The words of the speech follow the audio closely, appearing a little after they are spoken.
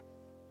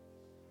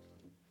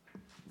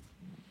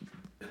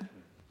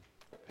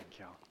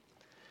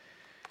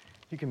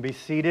You can be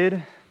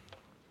seated.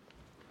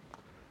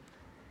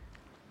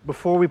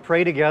 Before we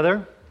pray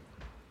together,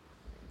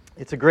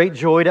 it's a great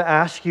joy to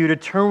ask you to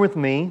turn with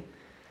me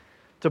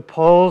to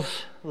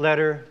Paul's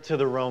letter to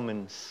the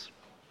Romans.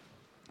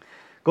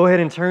 Go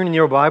ahead and turn in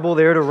your Bible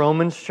there to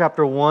Romans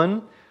chapter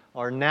 1,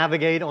 or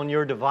navigate on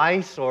your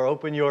device, or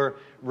open your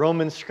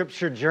Romans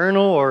Scripture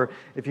Journal, or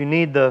if you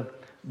need the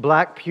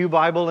black pew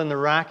Bible in the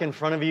rack in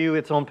front of you,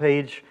 it's on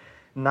page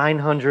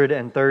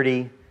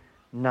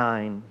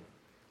 939.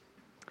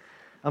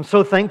 I'm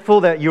so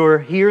thankful that you're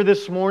here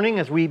this morning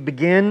as we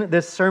begin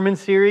this sermon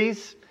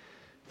series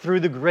through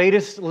the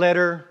greatest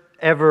letter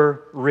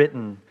ever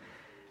written.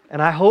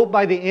 And I hope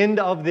by the end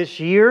of this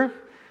year,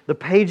 the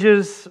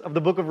pages of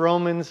the book of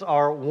Romans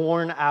are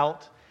worn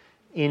out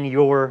in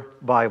your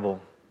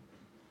Bible.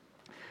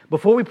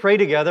 Before we pray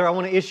together, I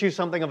want to issue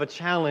something of a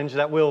challenge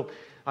that will,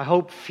 I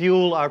hope,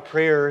 fuel our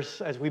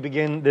prayers as we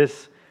begin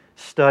this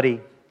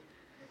study.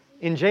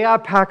 In J.I.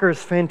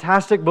 Packer's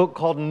fantastic book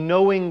called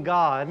Knowing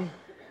God,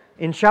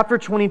 in chapter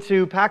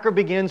 22, Packer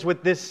begins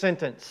with this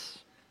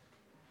sentence: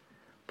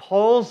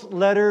 Paul's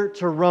letter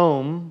to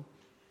Rome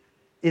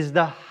is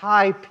the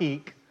high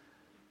peak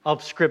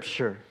of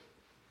Scripture.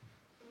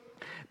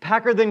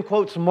 Packer then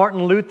quotes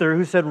Martin Luther,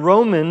 who said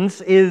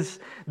Romans is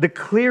the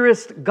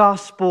clearest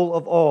gospel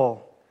of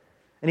all.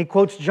 And he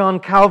quotes John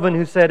Calvin,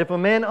 who said, if a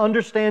man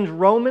understands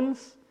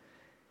Romans,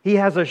 he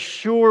has a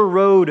sure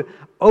road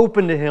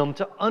open to him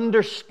to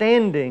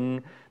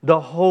understanding the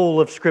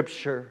whole of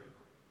Scripture.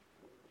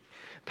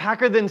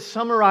 Packer then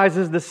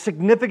summarizes the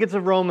significance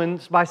of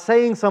Romans by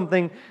saying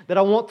something that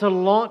I want to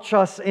launch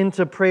us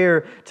into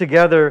prayer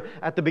together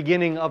at the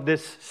beginning of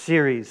this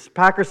series.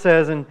 Packer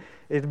says, and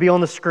it'll be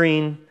on the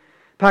screen,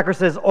 Packer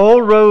says,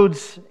 all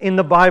roads in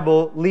the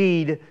Bible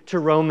lead to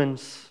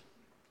Romans.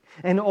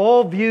 And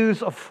all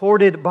views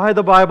afforded by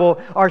the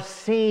Bible are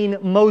seen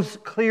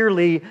most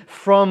clearly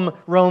from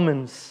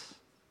Romans.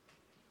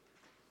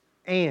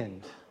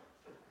 And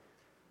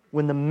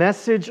when the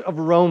message of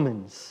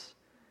Romans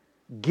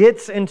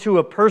gets into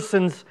a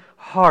person's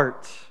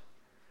heart,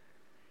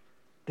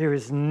 there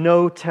is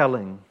no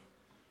telling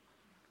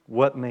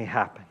what may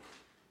happen.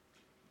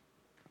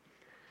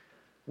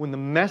 When the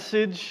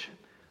message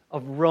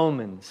of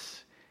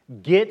Romans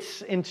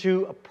gets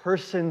into a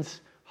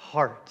person's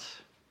heart,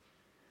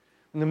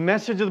 when the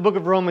message of the book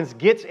of Romans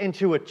gets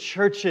into a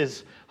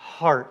church's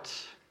heart,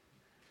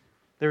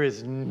 there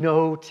is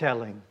no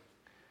telling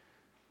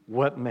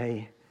what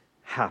may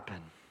happen.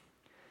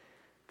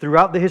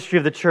 Throughout the history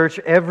of the church,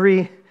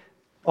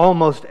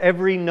 almost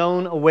every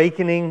known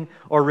awakening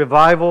or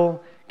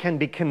revival can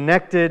be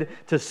connected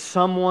to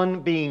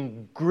someone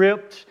being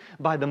gripped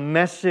by the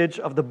message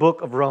of the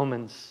book of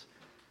Romans.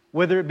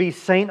 Whether it be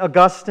St.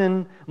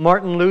 Augustine,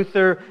 Martin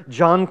Luther,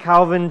 John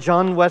Calvin,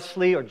 John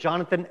Wesley, or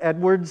Jonathan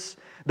Edwards,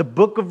 the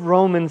book of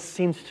Romans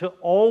seems to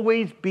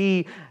always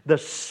be the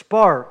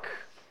spark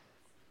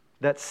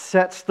that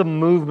sets the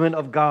movement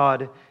of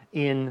God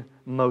in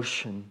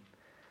motion.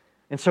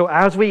 And so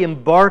as we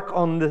embark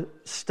on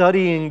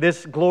studying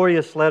this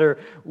glorious letter,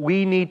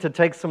 we need to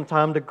take some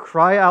time to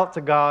cry out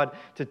to God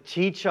to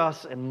teach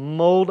us and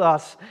mold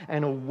us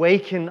and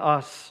awaken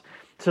us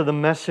to the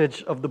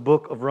message of the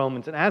book of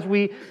Romans. And as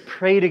we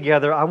pray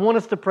together, I want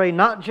us to pray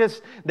not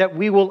just that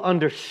we will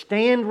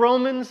understand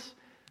Romans,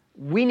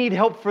 we need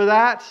help for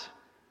that,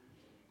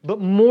 but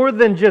more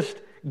than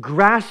just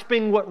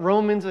grasping what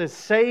Romans is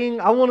saying,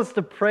 I want us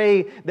to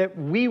pray that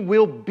we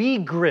will be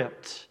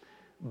gripped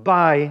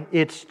by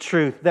its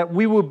truth, that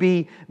we will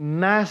be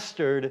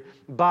mastered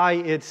by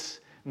its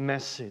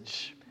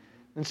message.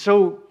 And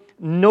so,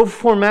 no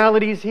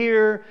formalities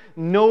here,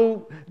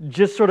 no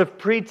just sort of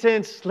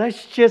pretense.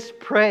 Let's just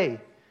pray.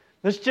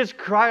 Let's just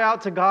cry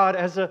out to God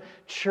as a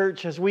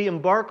church as we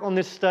embark on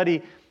this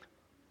study.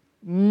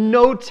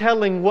 No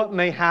telling what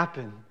may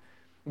happen.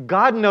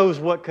 God knows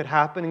what could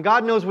happen, and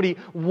God knows what He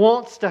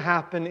wants to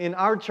happen in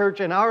our church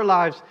and our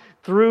lives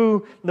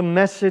through the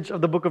message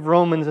of the book of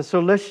Romans. And so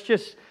let's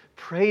just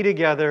pray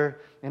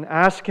together and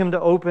ask Him to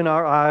open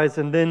our eyes,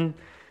 and then,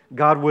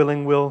 God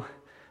willing, we'll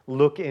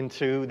look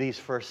into these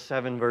first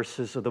 7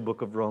 verses of the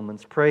book of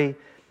Romans. Pray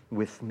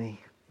with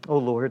me. Oh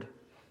Lord,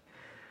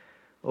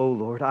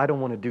 I don't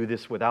want to do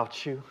this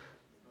without You.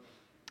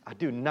 I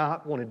do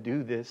not want to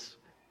do this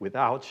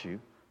without You.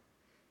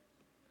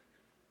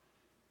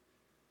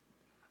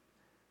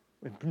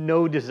 We have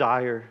no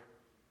desire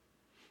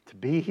to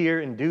be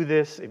here and do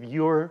this if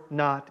You're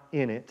not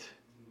in it.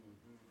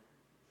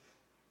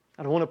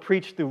 I don't want to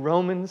preach through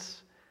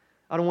Romans.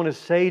 I don't want to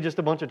say just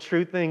a bunch of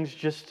true things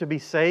just to be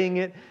saying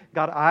it.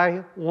 God,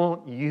 I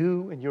want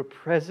You and Your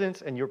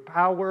presence and Your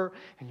power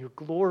and Your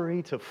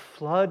glory to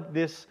flood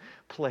this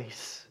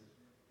place.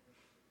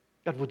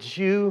 God, would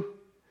you,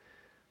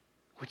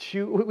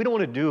 we don't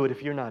want to do it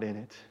if You're not in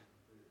it.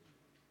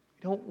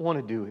 We don't want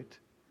to do it.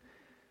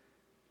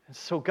 And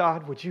so,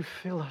 God, would You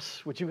fill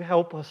us? Would You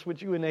help us?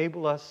 Would You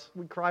enable us?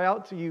 We cry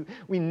out to You.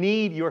 We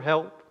need Your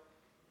help.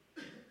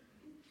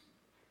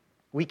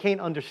 We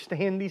can't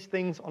understand these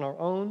things on our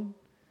own.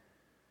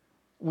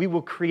 We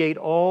will create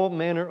all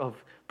manner of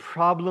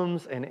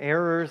problems and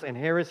errors and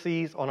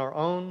heresies on our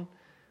own.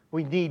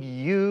 We need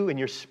you and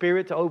your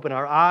Spirit to open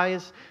our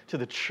eyes to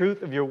the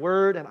truth of your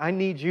word. And I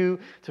need you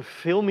to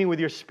fill me with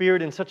your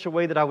Spirit in such a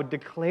way that I would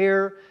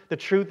declare the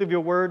truth of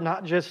your word,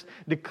 not just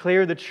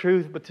declare the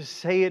truth, but to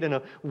say it in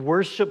a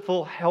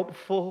worshipful,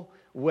 helpful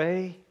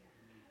way.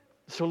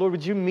 So Lord,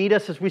 would you meet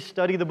us as we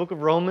study the book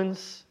of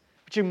Romans?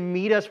 Would you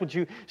meet us? Would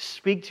you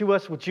speak to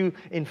us? Would you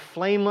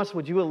inflame us?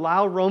 Would you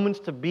allow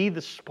Romans to be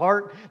the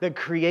spark that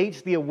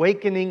creates the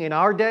awakening in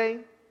our day?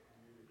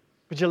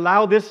 Would you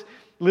allow this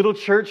little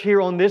church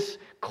here on this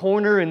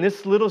corner, in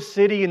this little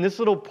city, in this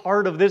little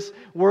part of this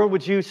world,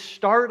 would you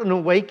start an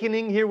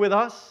awakening here with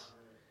us?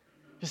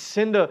 Just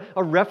send a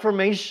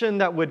reformation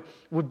that would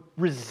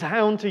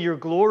resound to your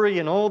glory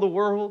in all the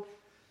world,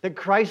 that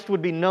Christ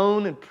would be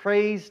known and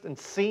praised and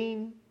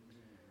seen.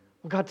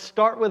 God,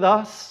 start with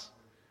us.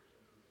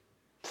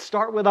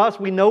 Start with us.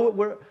 We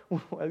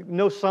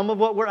know some of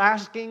what we're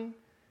asking.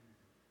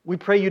 We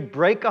pray you'd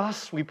break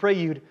us. We pray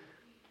you'd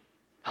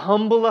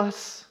humble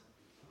us.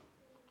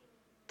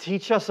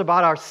 Teach us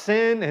about our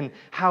sin and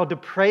how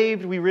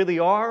depraved we really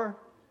are.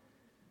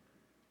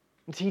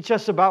 And teach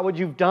us about what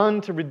you've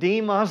done to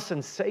redeem us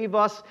and save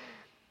us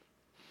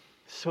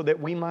so that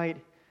we might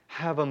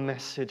have a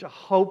message, a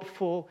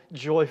hopeful,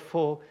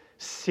 joyful,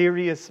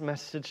 serious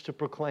message to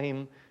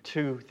proclaim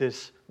to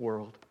this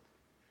world.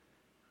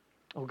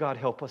 Oh God,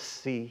 help us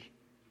see.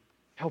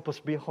 Help us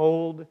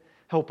behold.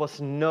 Help us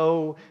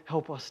know.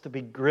 Help us to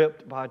be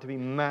gripped by, to be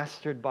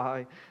mastered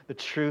by the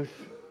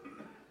truth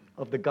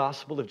of the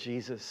gospel of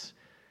Jesus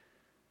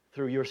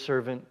through your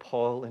servant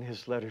Paul in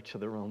his letter to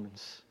the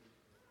Romans.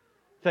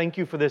 Thank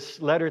you for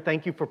this letter.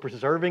 Thank you for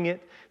preserving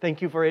it.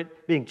 Thank you for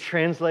it being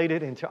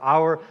translated into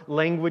our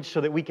language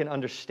so that we can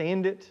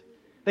understand it.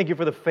 Thank you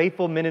for the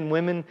faithful men and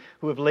women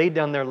who have laid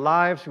down their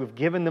lives, who have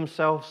given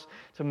themselves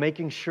to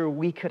making sure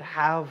we could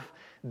have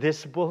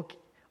this book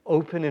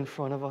open in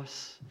front of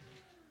us.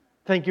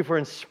 Thank you for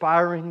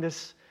inspiring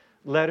this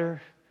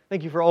letter.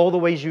 Thank you for all the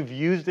ways you've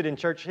used it in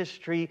church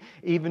history,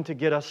 even to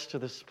get us to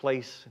this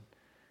place.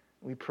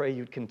 We pray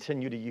you'd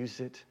continue to use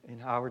it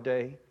in our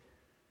day.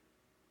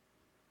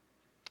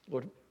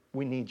 Lord,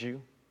 we need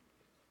you.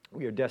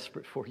 We are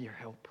desperate for your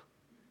help.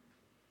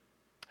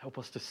 Help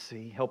us to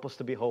see. Help us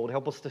to behold.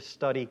 Help us to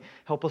study.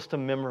 Help us to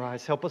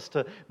memorize. Help us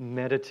to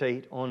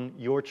meditate on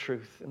your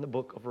truth in the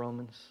book of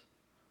Romans.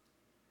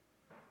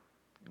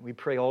 We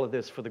pray all of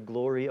this for the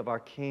glory of our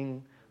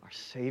King, our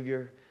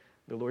Savior,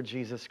 the Lord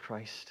Jesus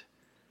Christ.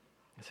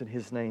 It's in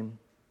His name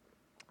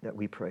that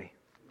we pray.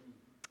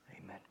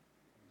 Amen.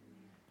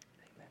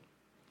 Amen.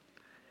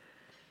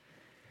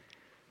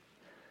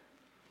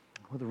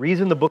 Well, the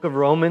reason the book of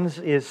Romans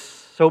is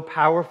so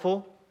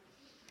powerful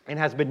and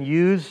has been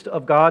used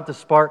of God to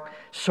spark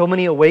so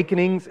many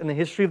awakenings in the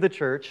history of the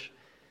church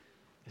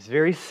is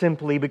very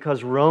simply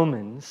because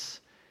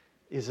Romans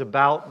is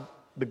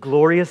about the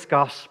glorious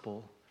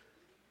gospel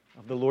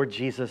of the Lord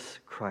Jesus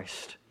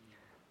Christ.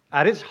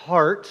 At its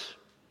heart,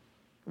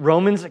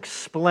 Romans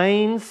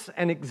explains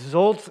and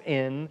exalts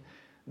in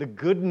the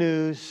good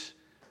news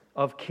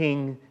of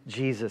King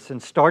Jesus.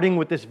 And starting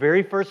with this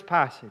very first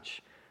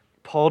passage,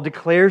 Paul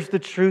declares the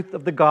truth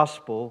of the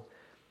gospel,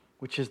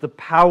 which is the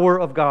power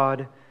of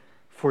God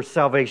for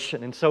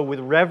salvation. And so with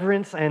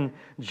reverence and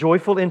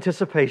joyful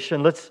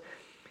anticipation, let's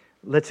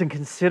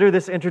consider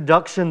this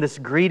introduction, this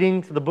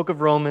greeting to the book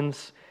of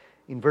Romans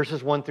in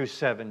verses 1 through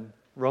 7.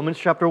 Romans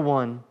chapter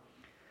 1,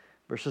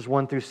 verses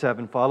 1 through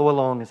 7. Follow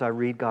along as I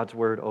read God's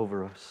word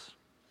over us.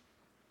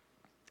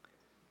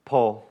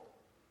 Paul,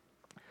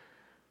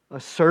 a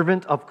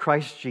servant of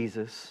Christ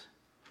Jesus,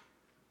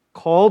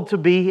 called to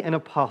be an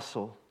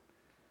apostle,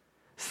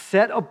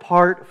 set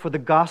apart for the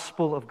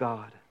gospel of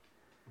God,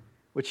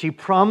 which He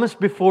promised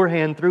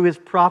beforehand through His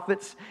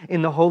prophets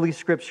in the Holy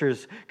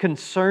Scriptures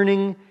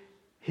concerning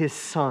His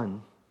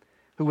Son,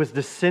 who was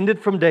descended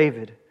from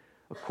David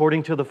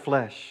according to the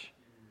flesh,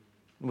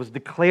 and was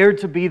declared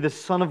to be the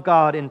Son of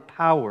God in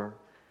power,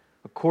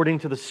 according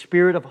to the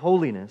Spirit of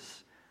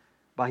holiness,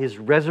 by His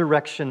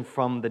resurrection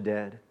from the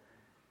dead,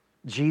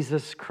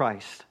 Jesus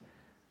Christ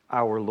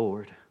our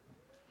Lord,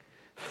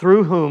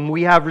 through whom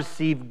we have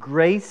received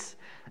grace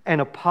and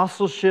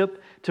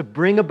apostleship to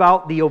bring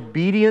about the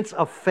obedience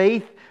of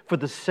faith for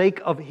the sake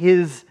of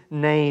His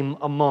name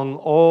among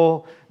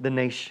all the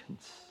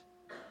nations,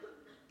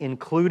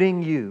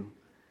 including you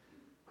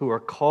who are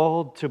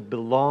called to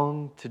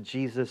belong to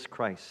Jesus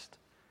Christ.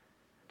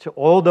 To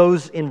all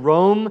those in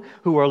Rome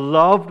who are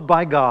loved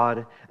by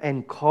God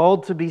and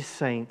called to be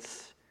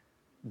saints,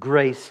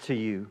 grace to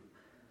you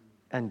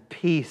and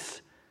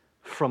peace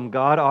from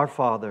God our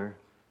Father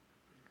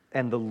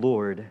and the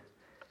Lord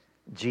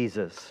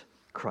Jesus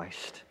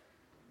Christ.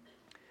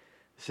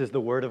 This is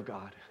the Word of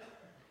God.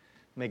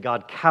 May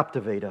God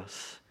captivate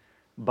us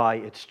by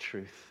its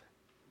truth.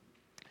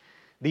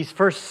 These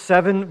first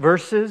 7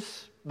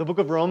 verses, the book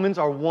of Romans,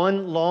 are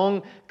one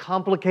long,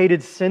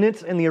 complicated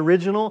sentence in the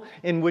original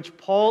in which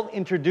Paul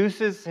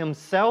introduces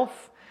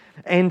himself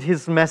and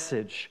his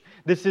message.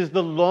 This is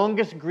the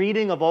longest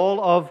greeting of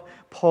all of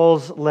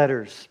Paul's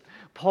letters.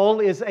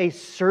 Paul is a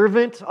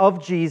servant of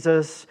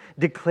Jesus,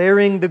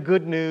 declaring the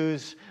good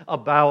news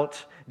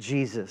about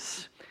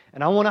Jesus.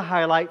 And I want to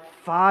highlight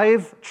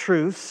 5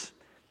 truths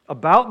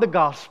about the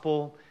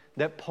gospel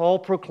that Paul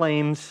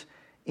proclaims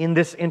in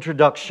this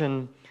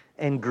introduction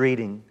and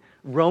greeting.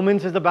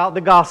 Romans is about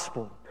the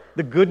gospel,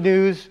 the good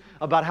news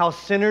about how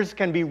sinners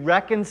can be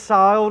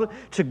reconciled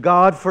to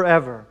God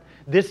forever.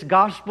 This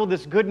gospel,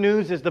 this good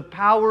news, is the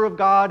power of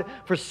God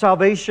for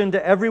salvation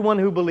to everyone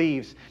who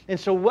believes. And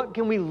so what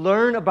can we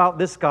learn about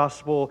this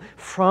gospel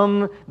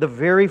from the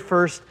very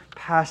first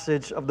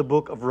passage of the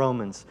book of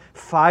Romans?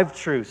 5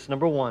 truths.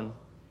 Number 1,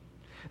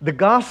 the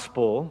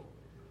gospel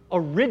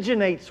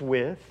originates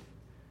with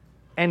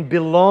and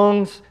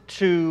belongs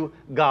to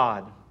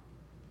God.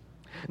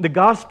 The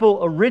gospel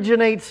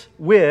originates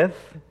with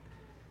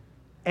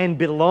and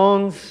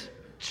belongs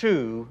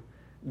to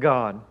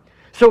God.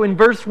 So in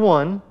verse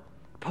 1,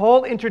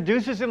 Paul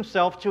introduces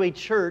himself to a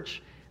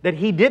church that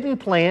he didn't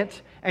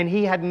plant and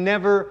he had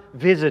never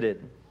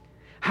visited.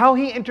 How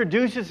he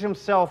introduces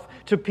himself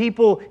to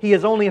people he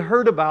has only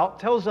heard about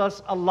tells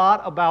us a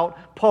lot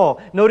about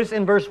Paul. Notice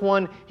in verse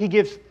 1, he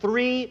gives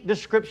 3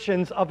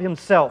 descriptions of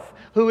himself.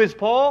 Who is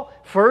Paul?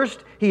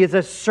 First, he is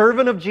a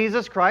servant of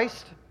Jesus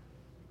Christ.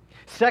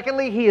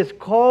 Secondly, he is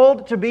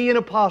called to be an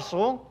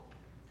apostle.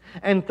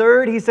 And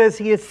third, he says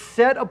he is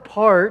set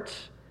apart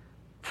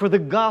for the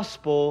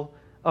gospel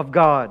of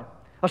God.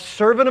 A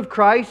servant of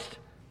Christ,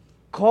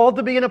 called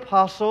to be an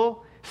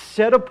apostle,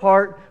 set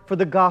apart for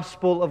the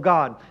gospel of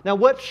God. Now,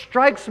 what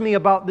strikes me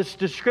about this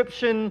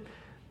description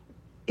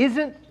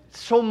isn't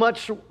so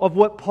much of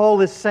what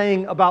Paul is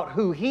saying about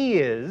who he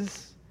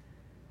is,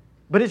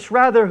 but it's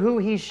rather who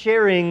he's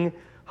sharing,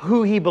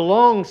 who he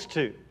belongs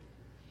to.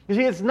 You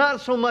see, it's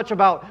not so much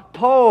about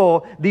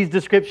Paul, these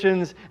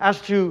descriptions,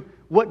 as to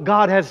what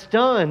God has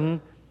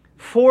done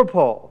for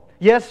Paul.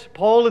 Yes,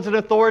 Paul is an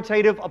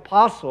authoritative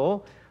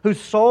apostle who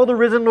saw the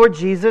risen Lord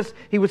Jesus.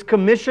 He was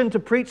commissioned to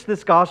preach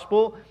this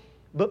gospel.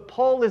 But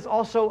Paul is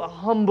also a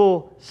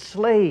humble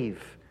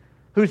slave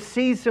who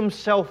sees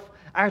himself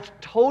as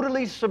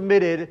totally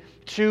submitted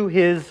to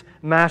his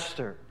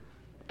master.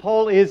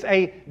 Paul is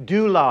a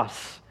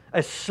doulos,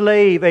 a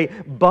slave, a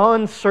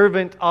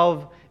bondservant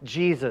of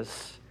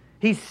Jesus.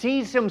 He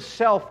sees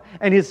himself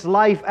and his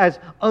life as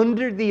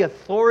under the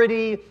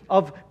authority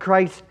of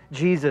Christ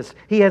Jesus.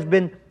 He has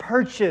been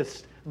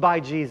purchased by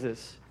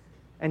Jesus.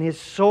 And his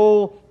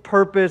sole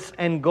purpose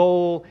and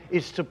goal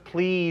is to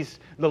please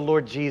the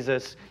Lord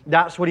Jesus.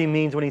 That's what he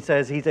means when he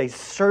says he's a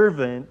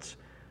servant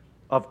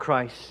of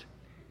Christ.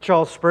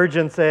 Charles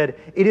Spurgeon said,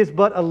 "It is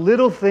but a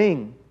little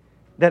thing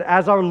that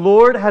as our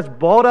Lord has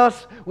bought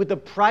us with the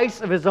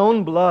price of His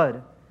own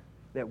blood,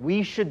 that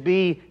we should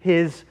be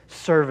His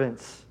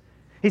servants."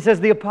 He says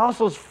the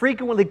apostles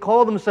frequently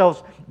call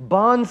themselves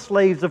bond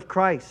slaves of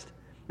Christ.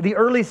 The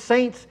early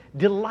saints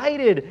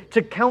delighted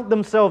to count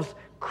themselves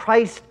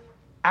Christ's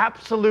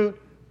absolute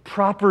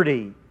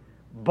property,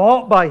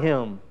 bought by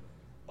Him,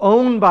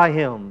 owned by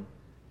Him,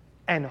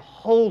 and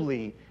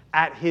wholly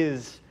at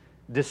His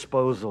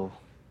disposal.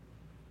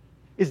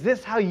 Is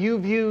this how you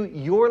view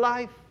your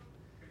life?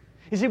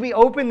 You see, we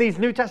open these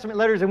New Testament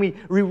letters and we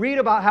read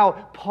about how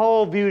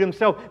Paul viewed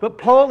himself, but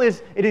Paul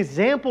is an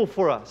example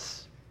for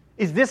us.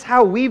 Is this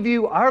how we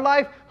view our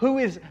life? Who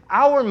is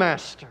our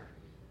master?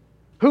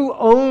 Who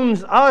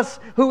owns us?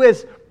 Who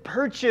has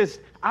purchased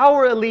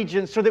our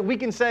allegiance so that we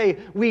can say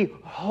we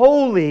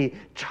wholly,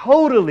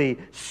 totally,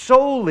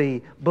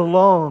 solely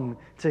belong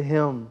to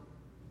Him?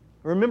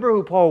 Remember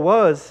who Paul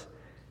was.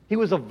 He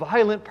was a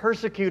violent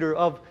persecutor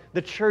of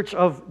the church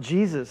of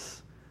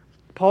Jesus.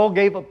 Paul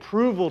gave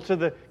approval to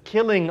the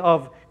killing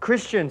of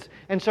Christians.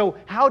 And so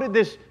how did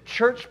this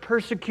church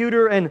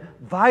persecutor and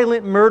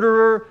violent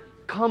murderer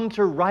come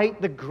to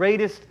write the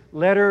greatest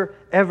letter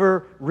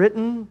ever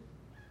written?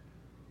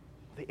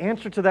 The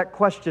answer to that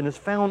question is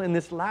found in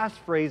this last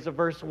phrase of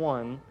verse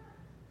 1,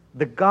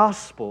 the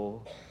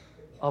gospel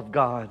of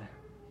God.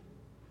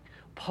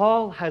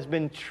 Paul has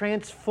been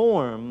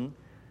transformed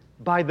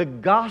by the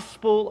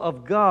gospel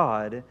of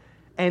God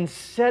and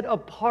set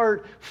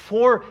apart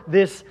for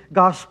this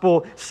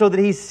gospel so that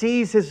he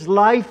sees his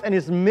life and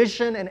his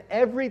mission and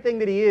everything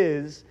that he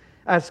is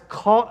as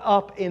caught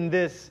up in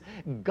this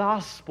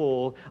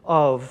gospel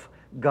of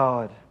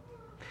God.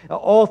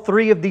 All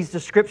 3 of these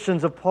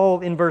descriptions of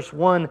Paul in verse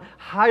 1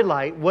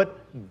 highlight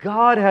what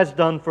God has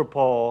done for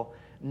Paul,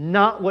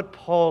 not what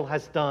Paul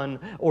has done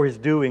or is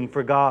doing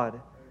for God.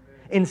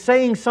 In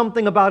saying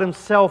something about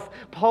himself,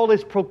 Paul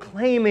is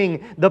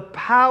proclaiming the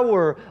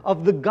power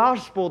of the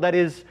gospel that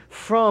is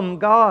from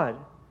God.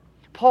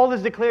 Paul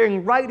is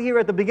declaring right here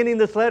at the beginning of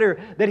this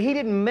letter that he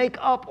didn't make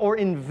up or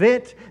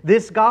invent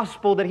this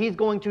gospel that he's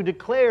going to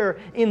declare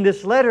in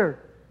this letter.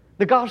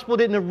 The gospel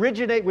didn't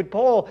originate with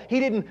Paul. He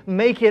didn't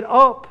make it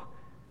up.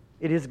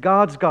 It is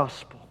God's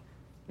gospel.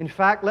 In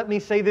fact, let me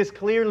say this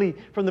clearly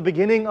from the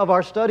beginning of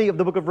our study of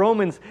the book of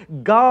Romans.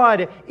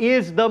 God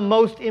is the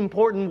most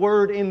important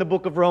word in the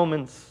book of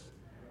Romans.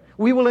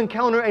 We will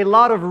encounter a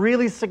lot of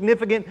really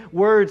significant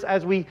words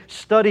as we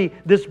study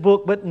this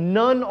book, but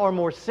none are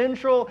more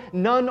central,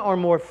 none are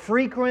more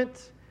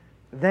frequent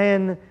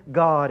than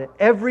God.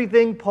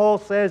 Everything Paul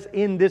says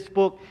in this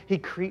book, he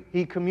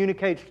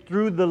communicates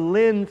through the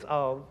lens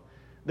of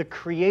the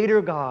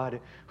Creator God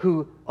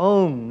who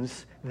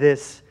owns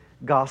this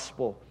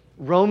gospel.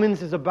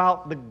 Romans is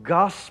about the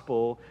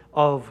gospel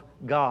of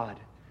God.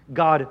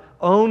 God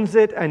owns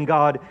it and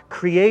God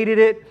created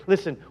it.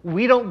 Listen,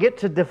 we don't get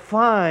to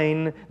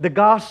define the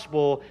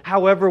gospel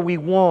however we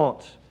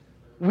want.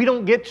 We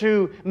don't get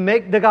to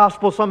make the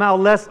gospel somehow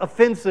less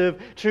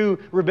offensive to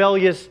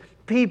rebellious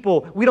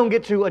people. We don't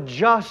get to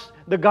adjust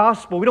the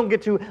gospel. We don't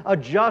get to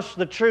adjust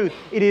the truth.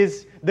 It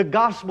is the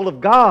gospel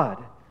of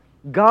God.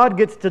 God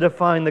gets to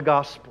define the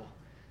gospel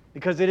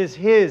because it is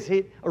His.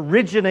 It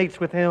originates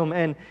with Him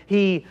and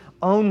He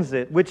owns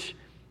it, which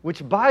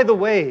by the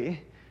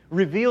way,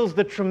 reveals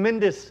the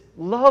tremendous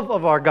love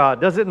of our God,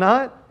 does it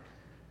not?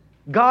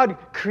 God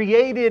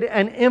created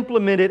and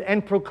implemented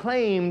and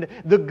proclaimed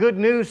the good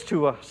news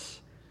to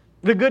us.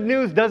 The good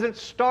news doesn't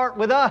start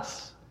with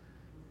us.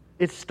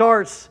 It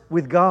starts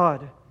with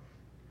God.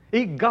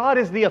 God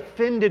is the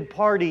offended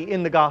party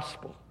in the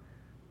gospel.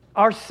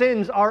 Our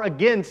sins are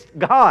against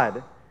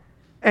God.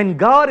 And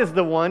God is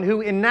the one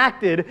who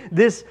enacted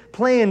this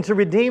plan to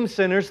redeem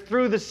sinners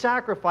through the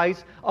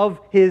sacrifice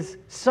of His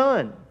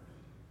Son.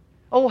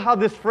 Oh, how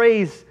this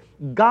phrase,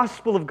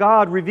 gospel of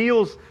God,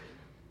 reveals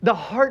the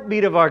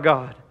heartbeat of our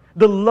God,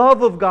 the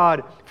love of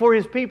God for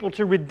His people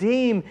to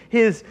redeem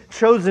His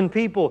chosen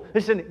people.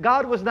 Listen,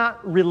 God was not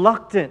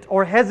reluctant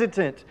or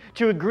hesitant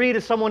to agree to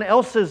someone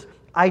else's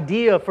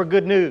idea for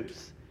good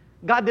news.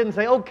 God didn't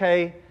say,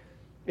 okay,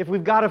 if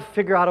we've got to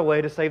figure out a way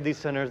to save these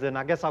sinners, then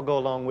I guess I'll go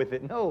along with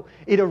it. No,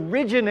 it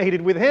originated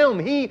with Him.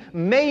 He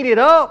made it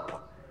up.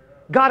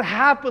 God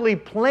happily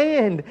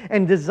planned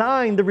and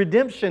designed the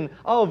redemption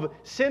of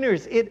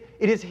sinners. It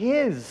is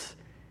His.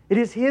 It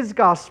is His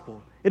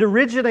gospel. It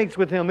originates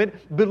with Him.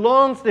 It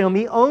belongs to Him.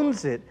 He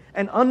owns it.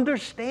 And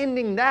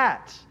understanding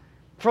that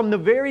from the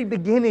very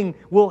beginning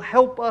will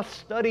help us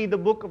study the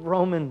book of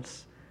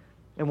Romans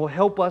and will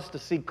help us to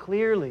see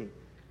clearly and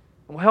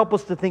will help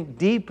us to think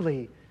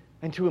deeply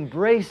and to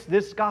embrace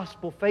this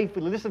gospel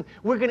faithfully. Listen,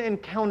 we're going to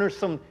encounter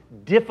some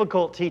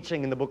difficult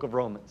teaching in the book of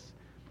Romans.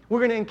 We're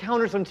going to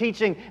encounter some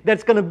teaching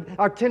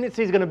our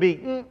tendency is going to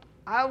be,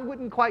 I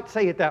wouldn't quite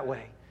say it that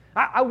way.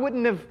 I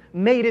wouldn't have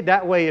made it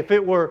that way if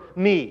it were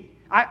me.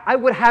 I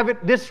would have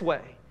it this way.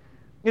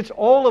 It's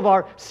all of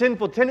our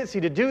sinful tendency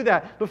to do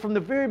that. But from the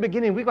very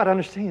beginning, we've got to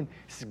understand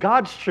it's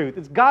God's truth.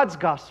 It's God's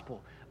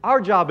gospel.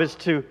 Our job is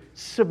to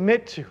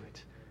submit to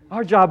it.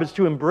 Our job is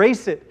to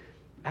embrace it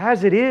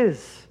as it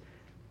is.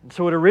 And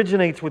so it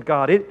originates with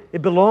God.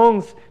 It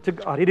belongs to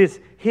God. It is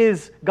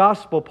His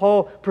gospel.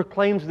 Paul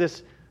proclaims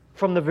this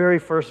from the very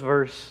first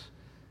verse.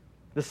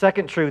 The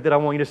second truth that I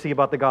want you to see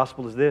about the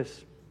gospel is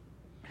this.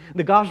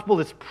 The gospel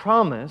is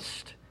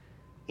promised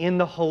in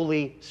the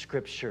Holy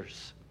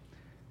Scriptures.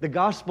 The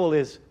gospel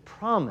is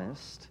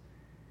promised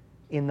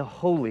in the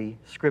Holy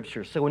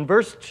Scriptures. So in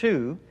verse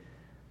 2,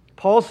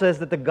 Paul says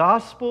that the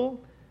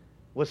gospel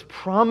was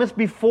promised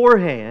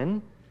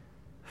beforehand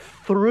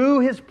through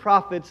His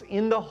prophets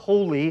in the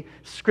Holy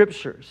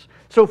Scriptures.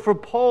 So for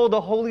Paul,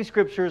 the Holy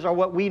Scriptures are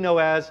what we know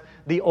as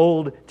the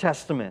Old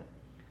Testament.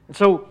 And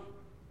so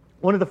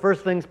one of the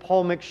first things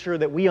Paul makes sure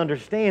that we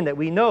understand, that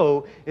we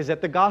know, is that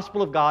the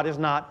gospel of God is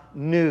not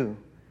new.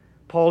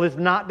 Paul is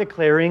not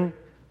declaring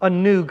a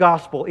new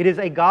gospel. It is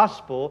a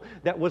gospel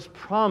that was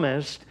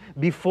promised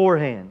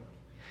beforehand.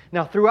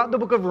 Now, throughout the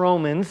book of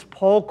Romans,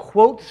 Paul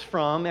quotes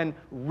from and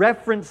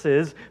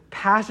references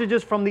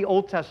passages from the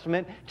Old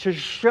Testament to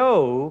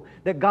show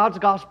that God's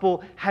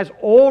gospel has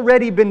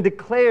already been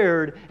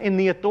declared in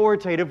the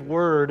authoritative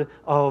Word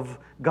of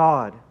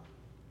God.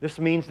 This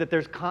means that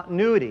there's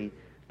continuity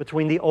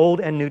between the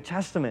Old and New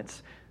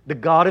Testaments. The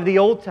God of the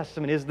Old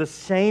Testament is the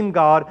same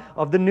God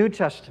of the New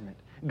Testament.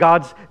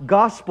 God's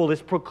gospel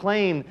is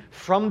proclaimed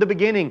from the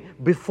beginning,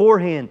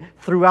 beforehand,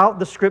 throughout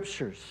the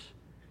Scriptures.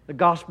 The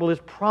gospel is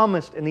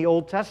promised in the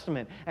Old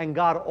Testament, and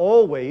God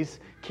always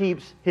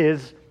keeps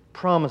His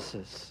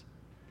promises.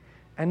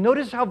 And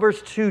notice how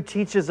verse 2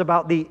 teaches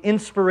about the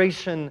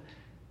inspiration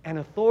and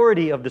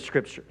authority of the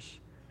Scriptures.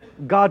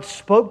 God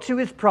spoke to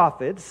His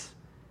prophets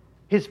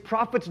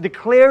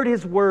declared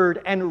His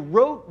word and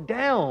wrote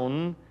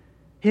down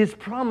His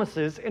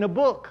promises in a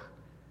book.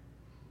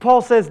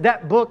 Paul says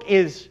that book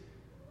is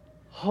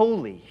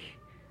holy.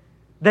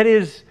 That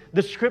is,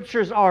 the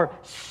Scriptures are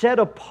set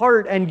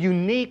apart and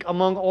unique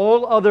among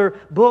all other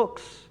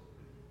books.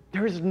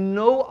 There is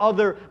no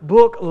other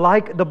book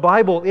like the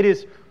Bible. It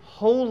is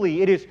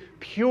holy, it is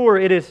pure,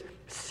 it is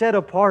set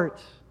apart.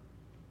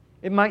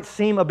 It might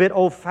seem a bit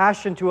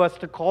old-fashioned to us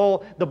to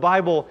call the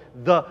Bible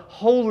the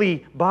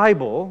Holy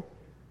Bible,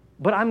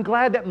 but I'm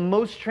glad that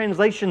most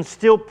translations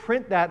still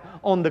print that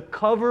on the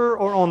cover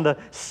or on the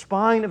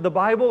spine of the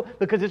Bible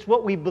because it's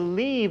what we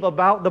believe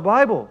about the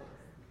Bible.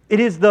 It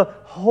is the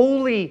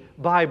Holy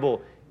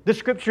Bible. The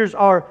Scriptures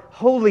are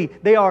holy.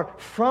 They are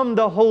from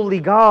the holy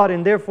God,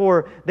 and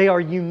therefore they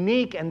are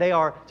unique and they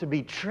are to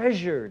be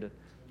treasured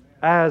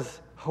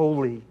as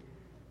holy.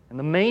 And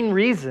the main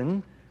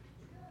reason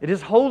it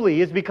is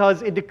holy is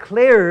because it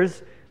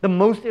declares the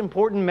most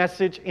important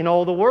message in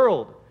all the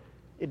world.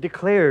 It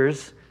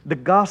declares the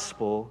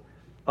gospel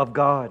of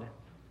God.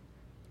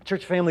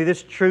 Church family,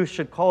 this truth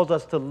should cause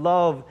us to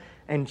love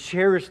and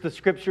cherish the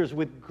Scriptures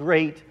with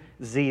great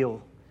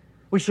zeal.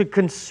 We should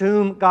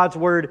consume God's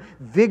Word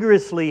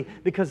vigorously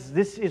because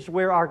this is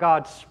where our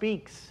God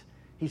speaks.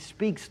 He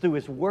speaks through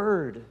His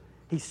Word.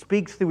 He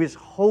speaks through His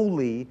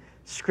holy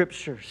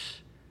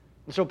Scriptures.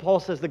 And so Paul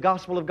says the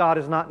gospel of God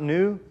is not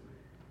new.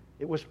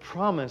 It was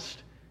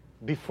promised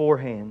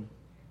beforehand.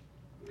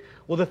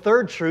 Well, the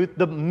third truth,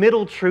 the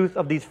middle truth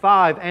of these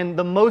five, and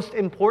the most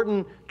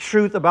important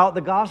truth about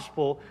the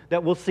gospel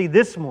that we'll see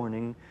this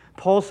morning,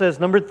 Paul says,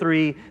 number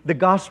 3, the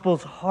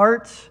gospel's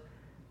heart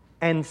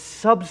and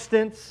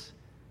substance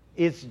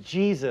is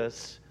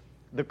Jesus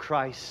the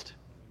Christ.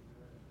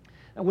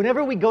 And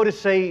whenever we go to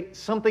say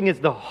something is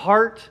the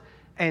heart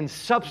and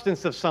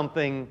substance of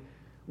something,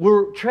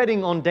 we're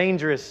treading on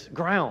dangerous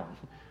ground.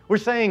 We're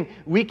saying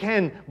we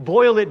can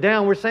boil it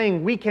down. We're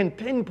saying we can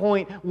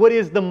pinpoint what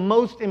is the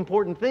most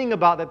important thing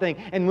about that thing.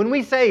 And when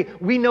we say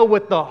we know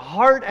what the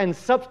heart and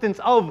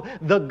substance of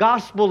the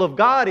gospel of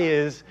God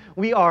is,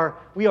 we are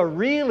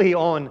really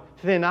on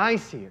thin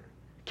ice here.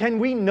 Can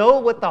we know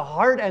what the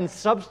heart and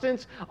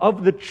substance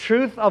of the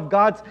truth of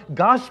God's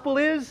gospel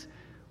is?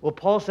 Well,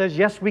 Paul says,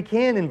 yes, we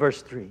can in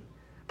verse 3.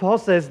 Paul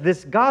says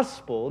this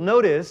gospel,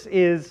 notice,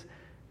 is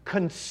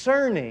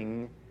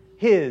concerning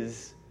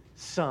His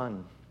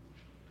Son.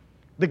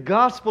 The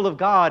gospel of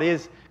God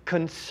is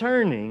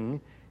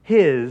concerning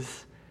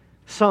His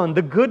Son.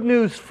 The good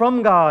news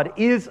from God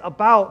is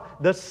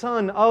about the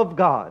Son of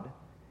God.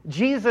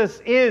 Jesus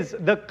is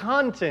the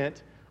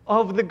content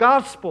of the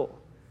gospel.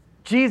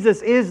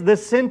 Jesus is the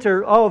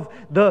center of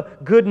the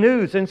good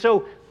news. And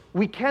so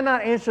we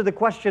cannot answer the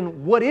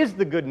question, what is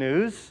the good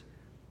news,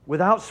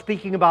 without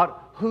speaking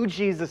about who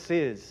Jesus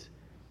is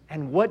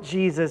and what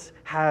Jesus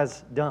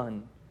has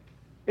done.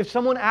 If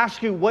someone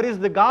asks you, what is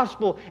the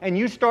gospel, and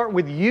you start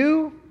with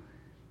you,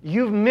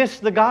 you've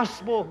missed the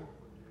gospel.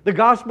 The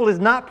gospel is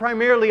not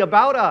primarily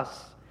about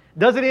us.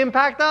 Does it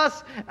impact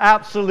us?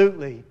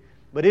 Absolutely.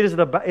 But is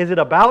it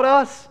about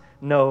us?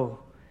 No.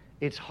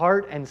 Its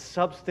heart and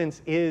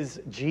substance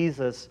is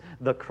Jesus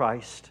the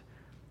Christ.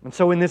 And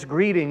so in this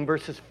greeting,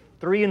 verses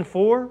 3 and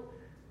 4,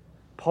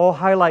 Paul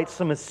highlights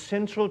some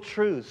essential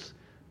truths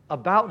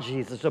about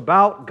Jesus,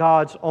 about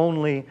God's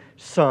only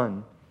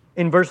Son.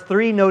 In verse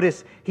 3,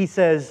 notice he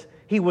says,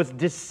 He was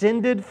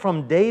descended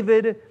from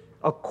David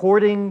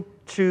according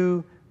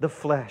to the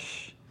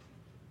flesh.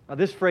 Now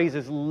this phrase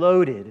is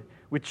loaded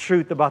with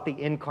truth about the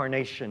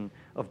incarnation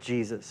of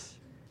Jesus.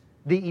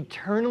 The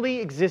eternally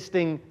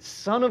existing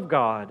Son of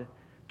God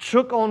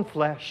took on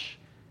flesh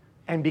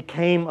and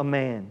became a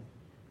man.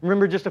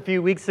 Remember just a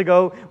few weeks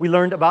ago, we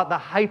learned about the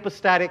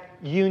hypostatic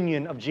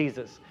union of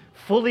Jesus.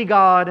 Fully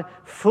God,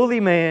 fully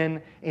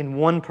man in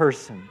one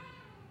person.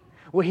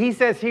 Well, he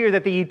says here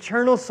that the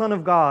eternal Son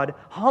of God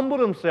humbled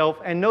Himself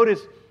and,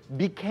 notice,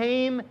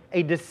 became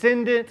a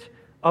descendant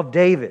of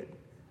David.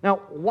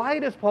 Now, why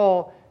does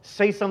Paul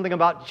say something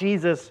about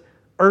Jesus'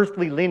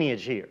 earthly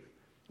lineage here?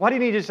 Why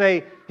didn't he just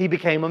say He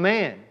became a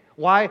man?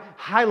 Why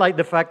highlight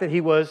the fact that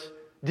He was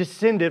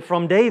descended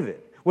from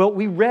David? Well,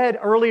 we read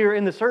earlier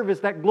in the service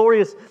that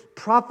glorious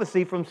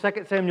prophecy from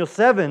 2 Samuel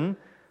 7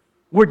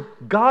 where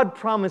God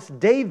promised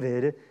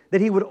David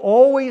that he would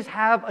always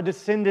have a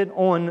descendant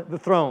on the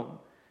throne.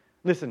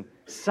 Listen,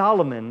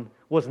 Solomon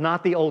was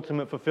not the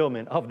ultimate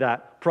fulfillment of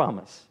that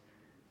promise.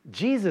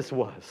 Jesus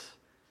was.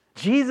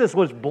 Jesus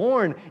was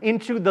born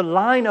into the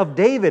line of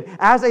David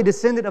as a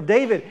descendant of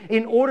David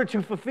in order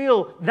to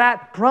fulfill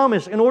that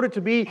promise, in order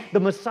to be the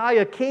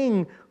Messiah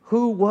King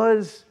who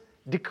was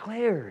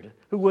declared,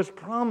 who was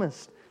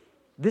promised.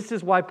 This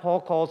is why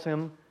Paul calls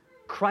Him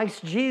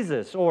Christ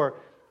Jesus or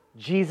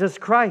Jesus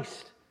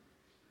Christ.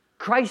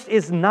 Christ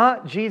is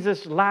not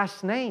Jesus'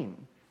 last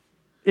name.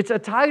 It's a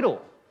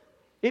title.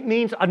 It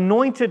means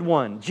anointed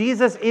one.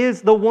 Jesus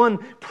is the one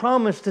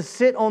promised to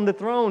sit on the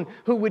throne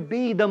who would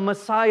be the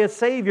Messiah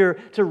Savior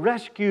to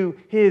rescue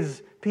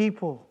His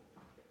people.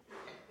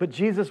 But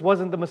Jesus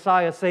wasn't the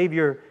Messiah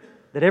Savior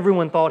that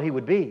everyone thought He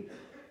would be.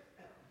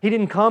 He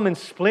didn't come in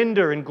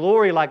splendor and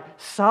glory like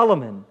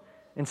Solomon.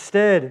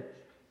 Instead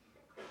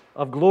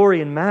of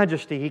glory and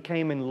majesty, He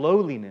came in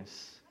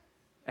lowliness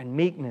and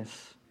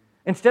meekness.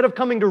 Instead of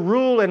coming to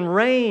rule and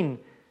reign,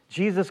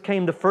 Jesus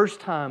came the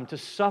first time to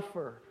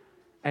suffer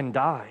and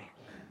die.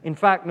 In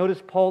fact,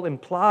 notice Paul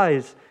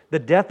implies the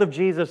death of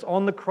Jesus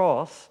on the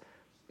cross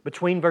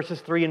between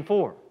verses 3 and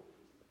 4.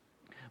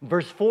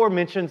 Verse 4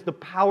 mentions the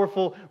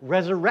powerful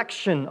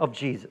resurrection of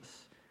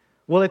Jesus.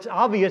 Well, it's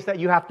obvious that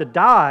you have to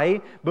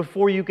die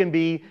before you can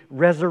be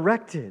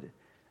resurrected.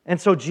 And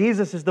so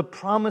Jesus is the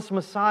promised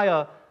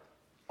Messiah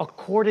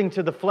according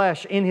to the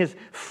flesh. In His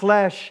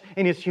flesh,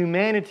 in His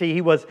humanity,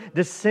 He was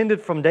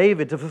descended from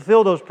David to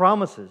fulfill those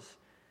promises.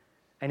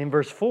 And in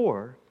verse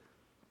 4,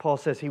 Paul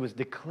says he was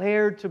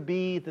declared to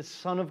be the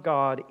Son of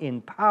God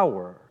in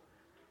power,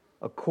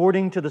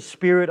 according to the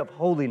Spirit of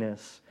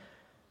holiness,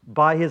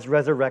 by His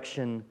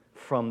resurrection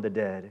from the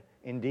dead.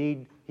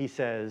 Indeed, he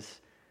says,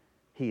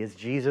 He is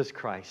Jesus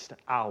Christ,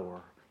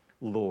 our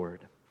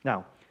Lord.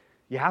 Now,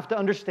 you have to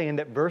understand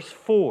that verse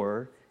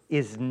 4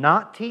 is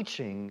not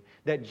teaching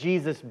that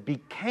Jesus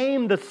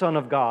became the Son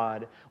of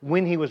God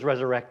when He was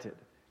resurrected.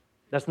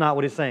 That's not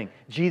what it's saying.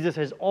 Jesus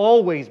has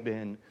always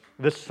been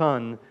the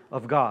Son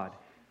of God.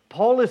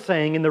 Paul is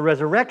saying in the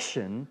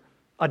resurrection,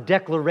 a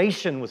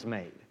declaration was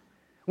made.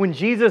 When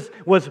Jesus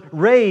was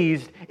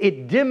raised,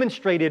 it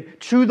demonstrated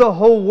to the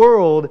whole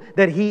world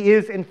that He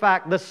is, in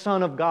fact, the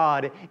Son of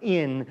God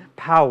in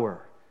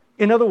power.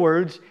 In other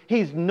words,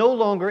 He's no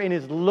longer in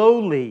His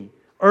lowly,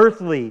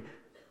 earthly,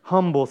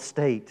 humble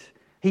state.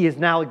 He is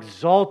now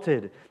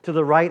exalted to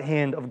the right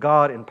hand of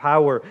God in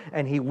power,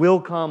 and He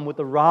will come with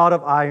a rod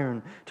of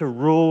iron to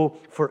rule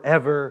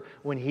forever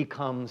when He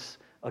comes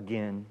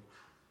again.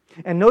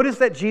 And notice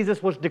that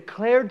Jesus was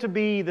declared to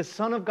be the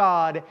Son of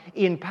God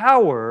in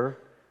power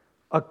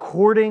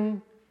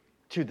according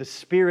to the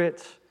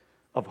Spirit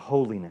of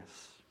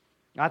holiness.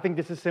 I think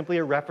this is simply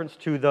a reference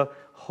to the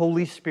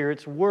Holy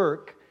Spirit's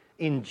work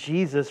in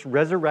Jesus'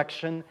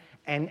 resurrection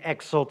and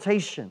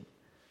exaltation.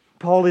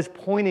 Paul is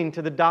pointing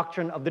to the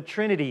doctrine of the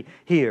Trinity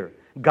here.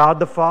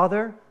 God the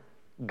Father,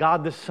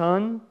 God the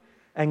Son,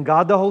 and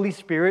God the Holy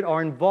Spirit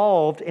are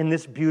involved in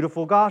this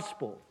beautiful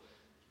gospel.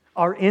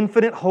 Our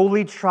infinite,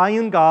 holy,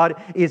 triune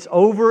God is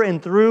over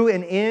and through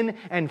and in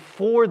and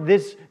for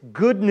this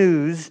good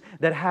news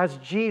that has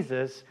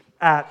Jesus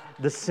at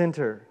the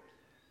center.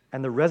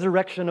 And the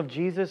resurrection of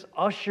Jesus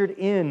ushered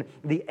in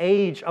the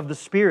age of the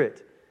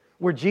Spirit,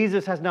 where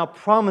Jesus has now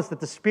promised that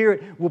the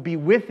Spirit will be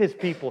with His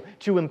people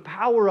to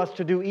empower us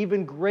to do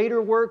even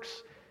greater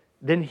works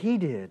than He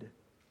did.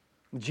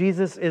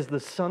 Jesus is the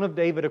Son of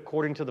David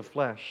according to the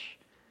flesh,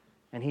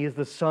 and He is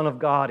the Son of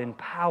God in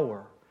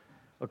power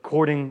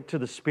according to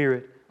the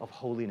Spirit of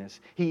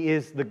holiness. He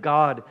is the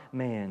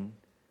God-man,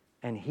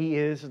 and He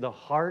is the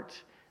heart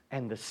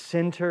and the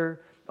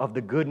center of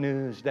the good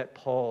news that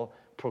Paul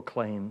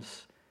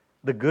proclaims.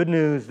 The good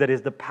news that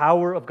is the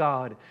power of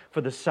God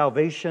for the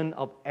salvation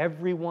of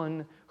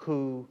everyone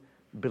who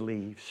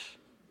believes.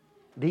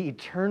 The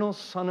eternal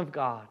Son of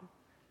God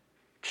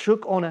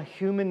took on a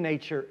human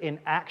nature in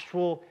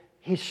actual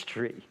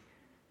history.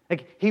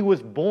 Like, He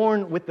was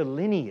born with the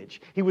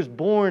lineage. He was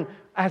born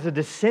as a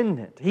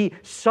descendant. He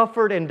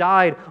suffered and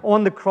died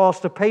on the cross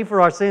to pay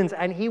for our sins,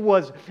 and He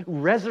was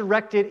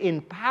resurrected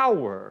in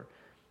power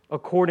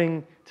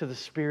according to the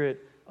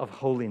Spirit of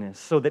holiness,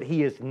 so that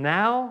He is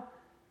now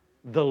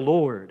the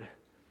Lord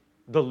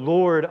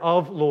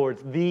of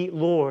lords, the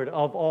Lord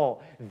of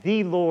all,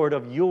 the Lord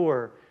of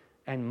your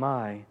and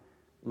my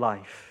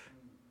life.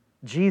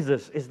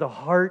 Jesus is the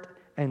heart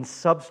and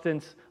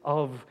substance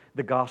of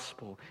the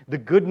gospel. The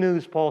good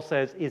news, Paul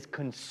says, is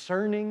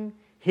concerning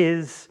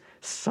His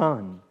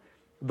Son,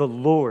 the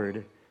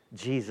Lord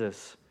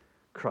Jesus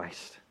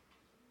Christ.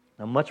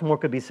 Now, much more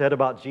could be said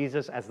about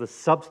Jesus as the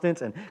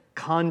substance and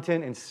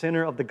content and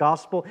center of the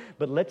gospel,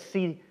 but let's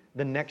see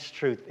the next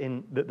truth,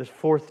 in the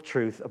fourth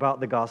truth about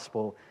the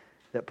gospel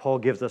that Paul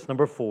gives us.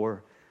 Number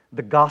 4,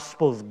 the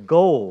gospel's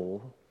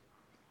goal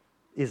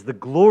is the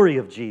glory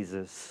of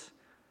Jesus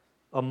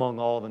among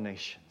all the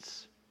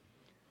nations.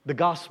 The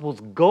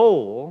gospel's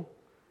goal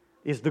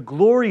is the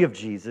glory of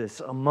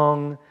Jesus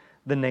among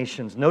the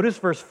nations. Notice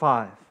verse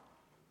 5.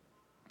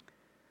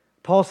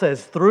 Paul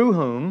says, through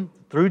whom,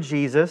 through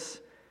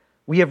Jesus,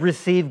 we have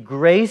received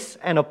grace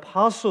and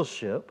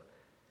apostleship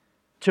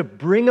to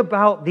bring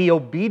about the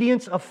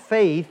obedience of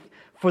faith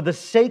for the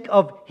sake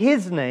of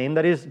His name,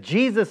 that is,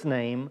 Jesus'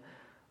 name,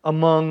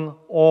 among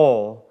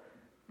all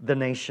the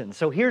nations.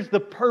 So here's the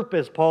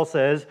purpose, Paul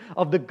says,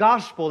 of the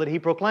gospel that he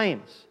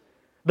proclaims.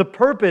 The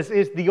purpose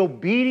is the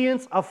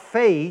obedience of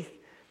faith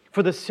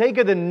for the sake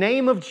of the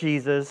name of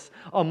Jesus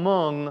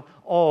among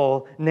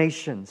all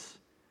nations.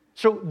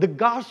 So the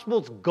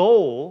gospel's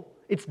goal,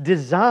 its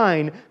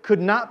design, could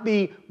not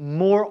be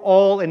more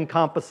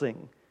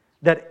all-encompassing.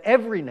 That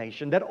every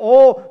nation, that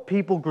all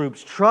people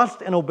groups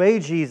trust and obey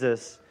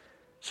Jesus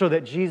so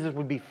that Jesus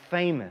would be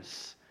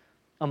famous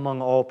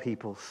among all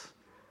peoples.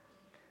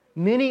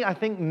 Many, I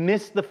think,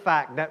 miss the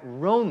fact that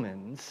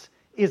Romans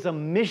is a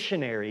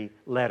missionary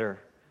letter.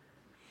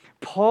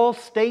 Paul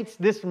states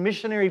this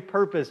missionary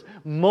purpose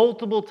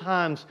multiple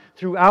times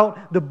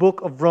throughout the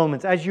book of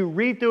Romans. As you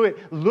read through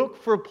it, look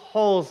for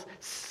Paul's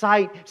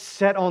sight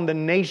set on the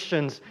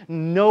nations,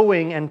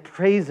 knowing and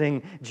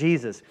praising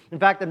Jesus. In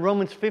fact, in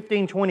Romans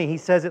 15:20, he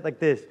says it like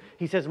this.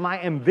 He says,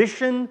 "My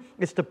ambition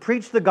is to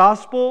preach the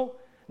gospel,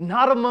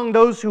 not among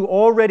those who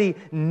already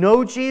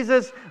know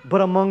Jesus,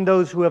 but among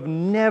those who have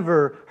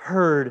never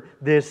heard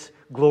this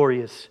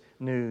glorious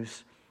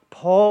news."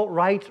 Paul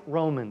writes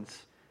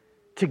Romans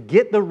to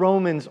get the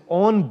Romans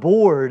on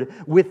board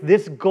with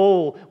this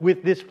goal,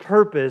 with this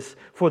purpose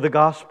for the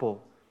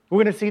gospel.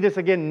 We're going to see this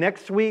again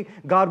next week,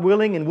 God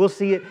willing, and we'll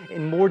see it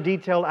in more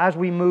detail as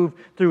we move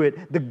through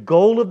it. The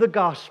goal of the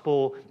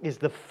gospel is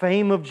the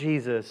fame of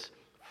Jesus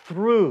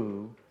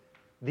through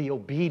the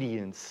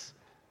obedience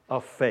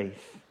of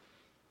faith.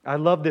 I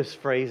love this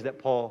phrase that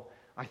Paul,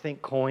 I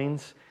think,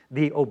 coins,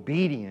 the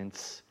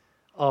obedience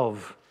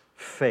of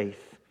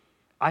faith.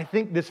 I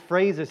think this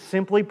phrase is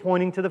simply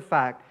pointing to the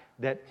fact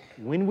that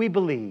when we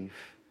believe,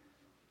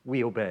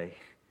 we obey.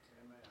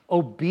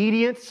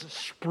 Obedience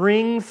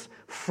springs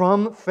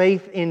from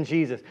faith in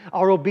Jesus.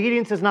 Our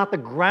obedience is not the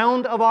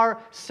ground of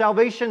our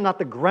salvation, not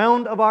the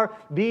ground of our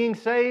being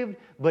saved,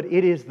 but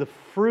it is the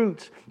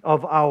fruit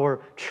of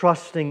our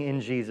trusting in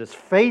Jesus.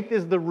 Faith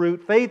is the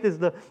root. Faith is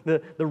the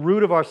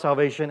root of our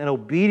salvation, and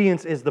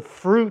obedience is the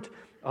fruit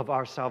of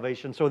our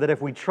salvation, so that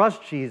if we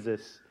trust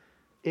Jesus,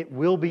 it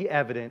will be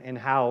evident in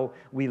how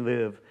we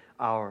live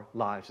our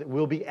lives. It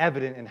will be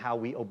evident in how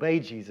we obey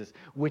Jesus,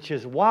 which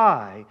is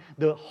why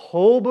the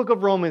whole book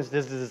of Romans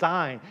is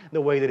designed the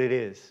way that it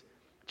is.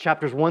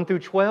 Chapters 1 through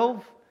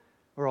 12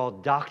 are all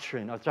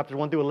doctrine. Chapters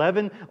 1 through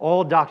 11,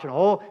 all doctrine,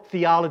 all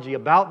theology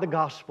about the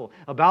gospel,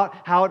 about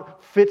how it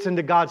fits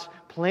into God's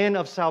plan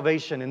of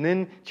salvation. And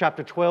then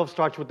chapter 12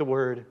 starts with the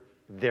word,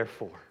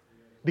 therefore.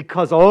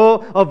 Because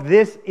all of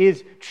this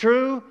is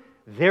true,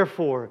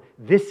 therefore,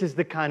 this is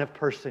the kind of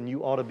person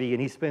you ought to be.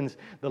 And he spends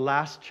the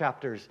last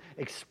chapters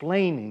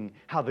explaining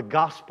how the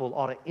gospel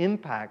ought to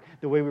impact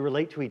the way we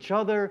relate to each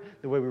other,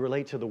 the way we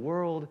relate to the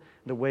world,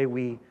 the way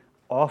we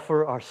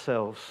offer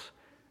ourselves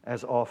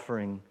as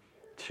offering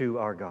to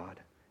our God.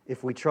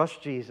 If we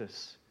trust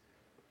Jesus,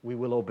 we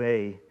will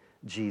obey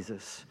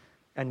Jesus.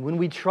 And when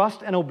we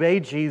trust and obey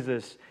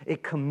Jesus,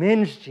 it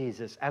commends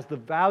Jesus as the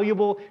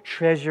valuable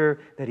treasure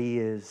that He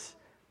is,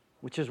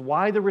 which is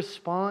why the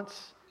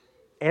response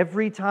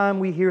every time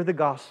we hear the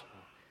gospel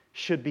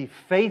should be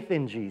faith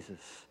in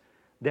Jesus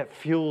that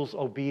fuels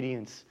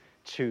obedience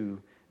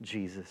to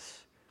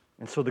Jesus.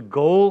 And so the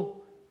goal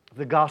of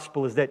the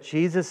gospel is that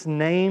Jesus'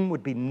 name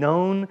would be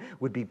known,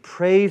 would be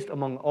praised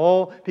among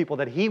all people,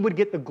 that He would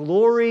get the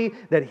glory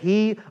that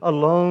He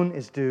alone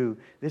is due.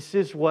 This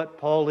is what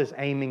Paul is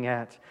aiming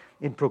at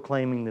in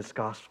proclaiming this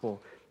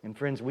gospel. And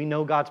friends, we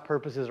know God's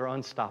purposes are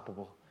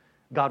unstoppable.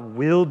 God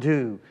will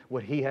do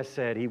what He has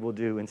said He will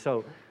do. And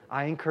so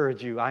I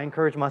encourage you, I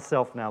encourage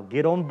myself now,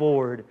 get on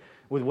board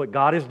with what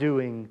God is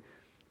doing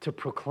to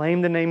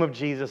proclaim the name of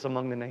Jesus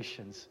among the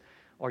nations,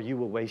 or you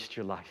will waste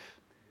your life.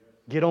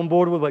 Get on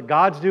board with what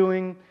God's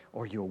doing,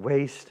 or you'll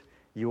waste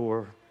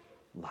your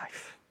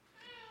life.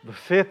 The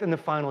fifth and the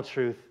final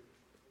truth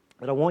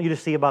that I want you to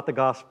see about the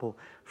gospel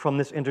from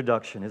this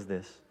introduction is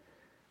this.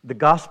 The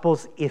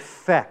gospel's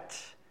effect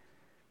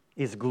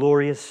is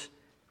glorious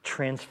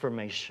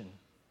transformation.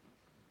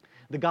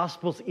 The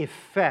gospel's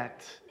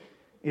effect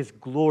is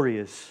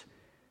glorious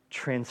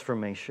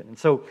transformation. And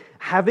so,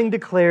 having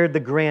declared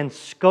the grand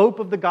scope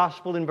of the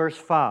gospel in verse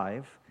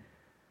 5,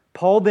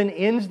 Paul then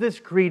ends this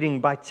greeting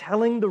by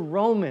telling the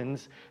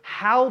Romans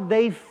how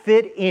they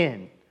fit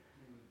in.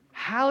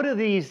 How do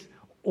these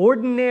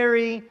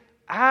ordinary,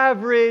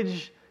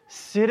 average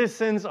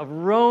citizens of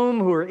Rome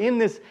who are in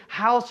this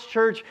house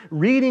church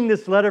reading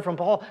this letter from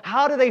Paul,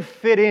 how do they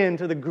fit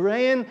into the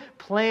grand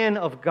plan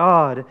of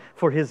God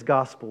for His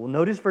gospel? Well,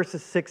 notice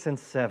verses 6 and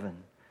 7.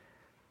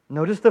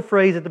 Notice the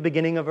phrase at the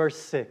beginning of verse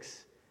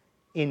 6,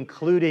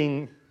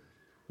 including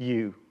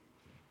you.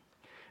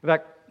 In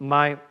fact,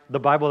 the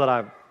Bible that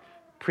I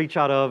preach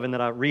out of and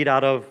that I read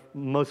out of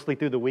mostly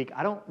through the week,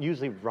 I don't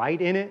usually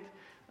write in it.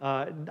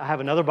 I have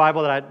another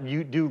Bible that I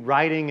do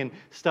writing and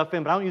stuff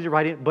in, but I don't usually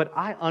write it. But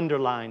I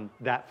underline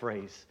that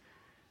phrase.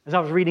 As I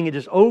was reading it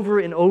just over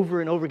and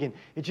over and over again,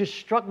 it just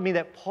struck me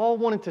that Paul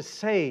wanted to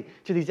say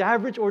to these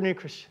average, ordinary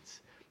Christians,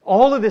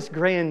 all of this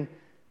grand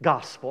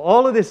gospel,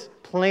 all of this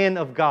plan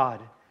of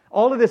God,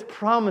 all of this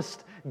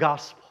promised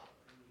gospel,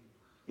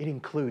 it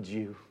includes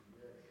you.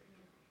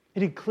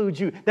 It includes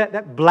you.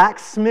 That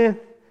blacksmith,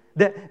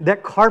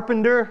 that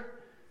carpenter,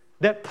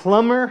 that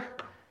plumber,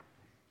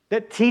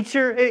 that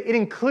teacher, it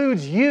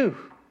includes you,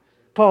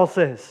 Paul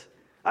says.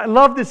 I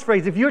love this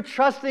phrase. If you're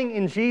trusting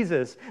in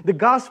Jesus, the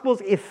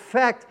gospel's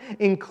effect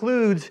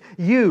includes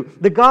you.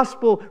 The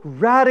gospel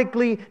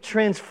radically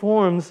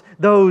transforms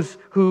those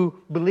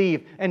who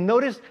believe. And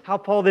notice how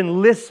Paul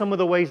then lists some of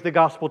the ways the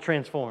gospel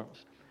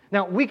transforms.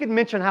 Now, we could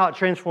mention how it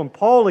transformed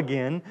Paul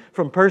again,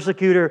 from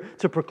persecutor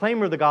to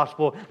proclaimer of the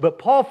gospel, but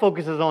Paul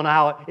focuses on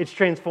how it's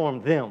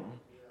transformed them.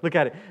 Look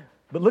at it.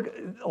 But look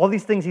at all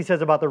these things he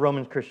says about the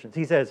Roman Christians.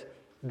 He says,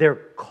 they're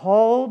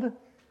called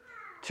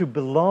to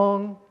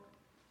belong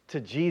to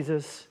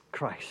Jesus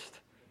Christ.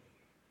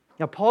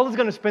 Now, Paul is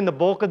going to spend the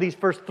bulk of these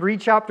first 3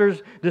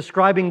 chapters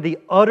describing the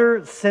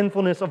utter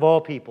sinfulness of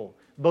all people,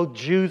 both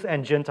Jews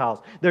and Gentiles.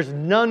 There's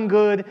none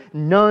good,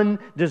 none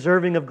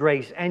deserving of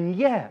grace. And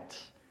yet,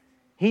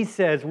 he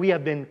says we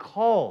have been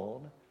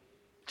called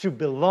to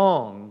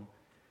belong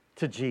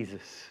to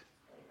Jesus.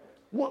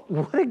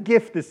 What a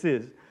gift this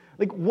is.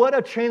 Like, what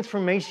a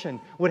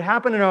transformation would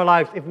happen in our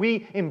lives if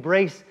we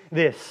embrace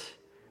this,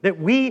 that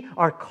we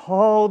are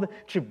called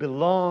to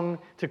belong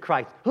to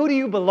Christ. Who do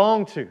you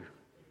belong to?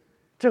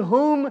 To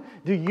whom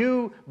do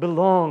you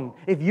belong?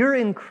 If you're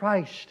in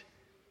Christ,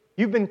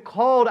 you've been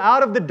called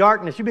out of the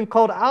darkness, you've been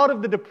called out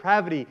of the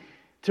depravity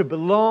to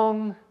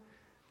belong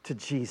to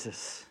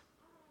Jesus.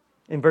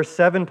 In verse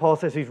 7, Paul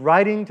says he's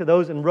writing to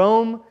those in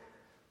Rome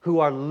who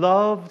are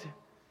loved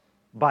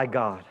by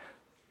God.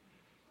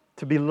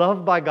 To be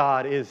loved by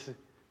God is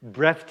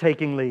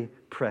breathtakingly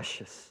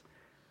precious.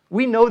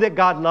 We know that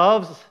God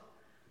loves,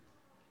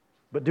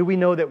 but do we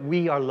know that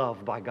we are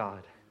loved by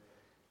God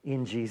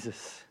in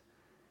Jesus?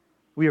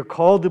 We are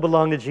called to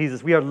belong to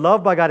Jesus. We are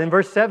loved by God. In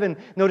verse 7,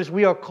 notice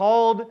we are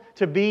called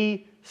to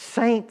be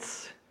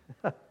saints.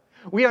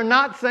 We are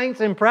not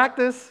saints in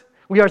practice.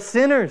 We are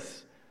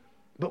sinners.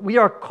 But we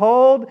are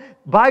called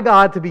by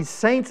God to be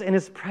saints in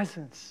His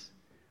presence,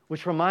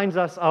 which reminds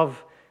us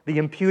of the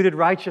imputed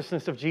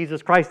righteousness of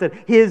Jesus Christ, that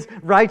His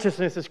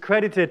righteousness is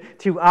credited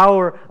to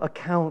our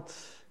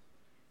accounts.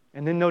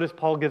 And then notice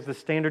Paul gives the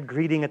standard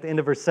greeting at the end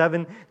of verse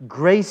 7,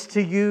 grace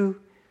to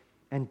you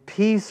and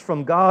peace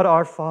from God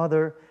our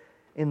Father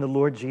in the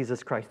Lord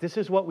Jesus Christ. This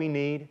is what we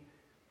need.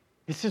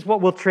 This is what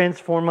will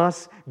transform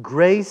us.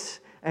 Grace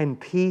and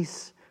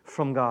peace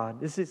from God.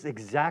 This is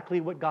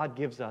exactly what God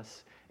gives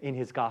us in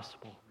His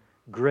gospel.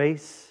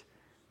 Grace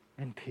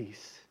and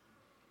peace.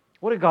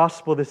 What a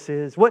gospel this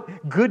is.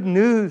 What good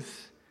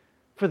news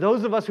for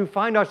those of us who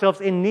find ourselves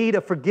in need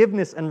of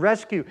forgiveness and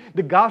rescue.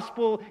 The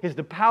gospel is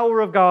the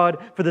power of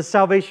God for the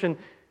salvation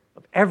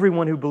of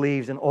everyone who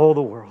believes in all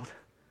the world.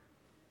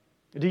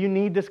 Do you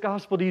need this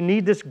gospel? Do you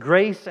need this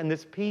grace and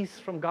this peace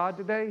from God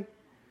today?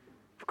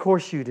 Of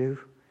course you do.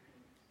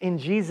 In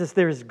Jesus,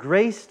 there is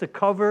grace to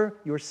cover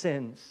your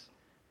sins,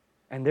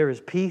 and there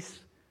is peace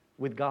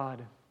with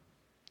God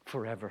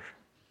forever.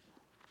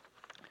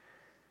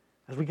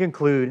 As we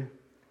conclude,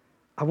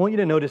 I want you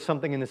to notice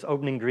something in this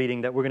opening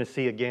greeting that we're going to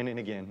see again and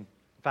again.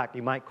 In fact,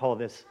 you might call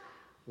this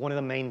one of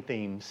the main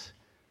themes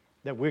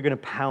that we're going to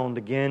pound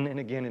again and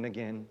again and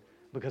again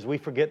because we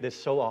forget this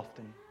so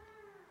often.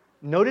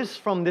 Notice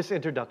from this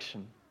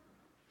introduction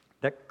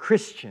that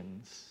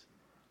Christians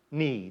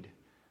need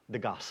the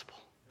gospel.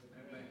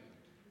 Amen.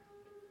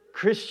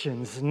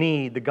 Christians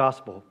need the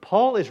gospel.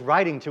 Paul is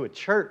writing to a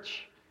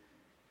church.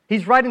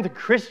 He's writing to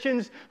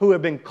Christians who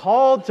have been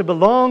called to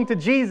belong to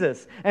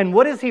Jesus. And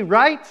what does he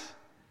write?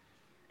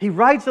 He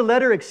writes a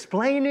letter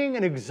explaining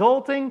and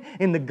exulting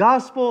in the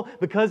gospel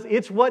because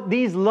it's what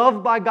these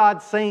loved by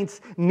God saints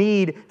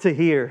need to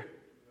hear.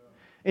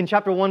 In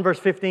chapter 1, verse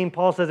 15,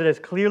 Paul says it as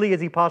clearly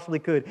as he possibly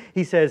could.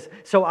 He says,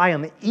 so I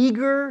am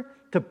eager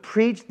to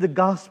preach the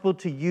gospel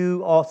to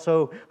you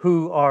also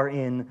who are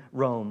in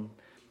Rome.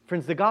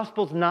 Friends, the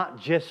gospel's not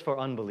just for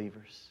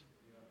unbelievers.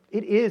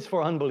 It is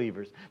for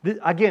unbelievers.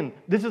 Again,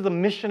 this is a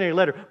missionary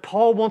letter.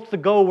 Paul wants to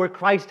go where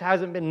Christ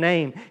hasn't been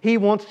named. He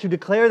wants to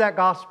declare that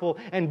gospel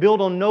and build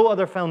on no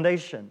other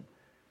foundation.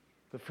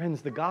 But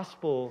friends, the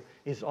gospel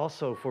is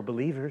also for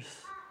believers.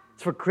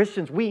 It's for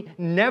Christians. We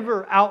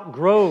never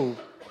outgrow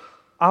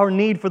our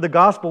need for the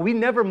gospel. We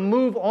never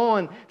move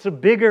on to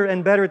bigger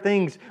and better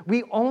things.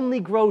 We only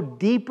grow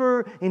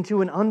deeper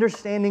into an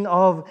understanding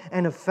of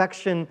and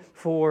affection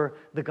for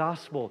the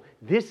gospel.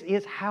 This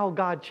is how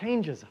God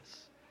changes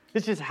us.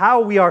 This is how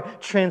we are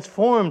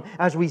transformed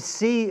as we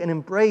see and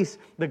embrace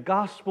the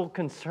gospel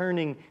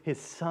concerning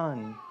His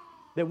Son.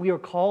 That we are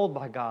called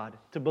by God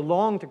to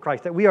belong to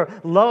Christ. That we are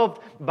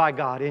loved by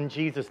God in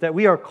Jesus. That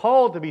we are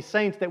called to be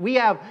saints. That we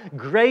have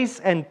grace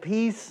and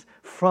peace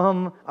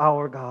from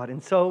our God.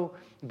 And so,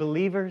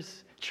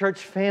 believers,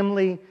 church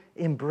family,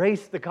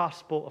 embrace the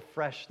gospel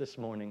afresh this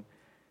morning.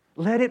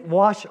 Let it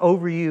wash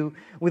over you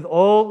with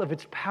all of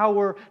its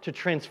power to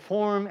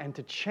transform and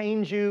to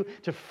change you,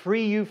 to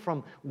free you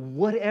from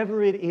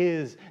whatever it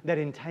is that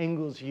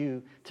entangles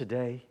you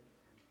today.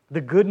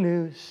 The good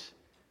news,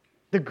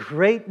 the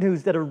great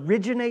news that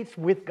originates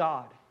with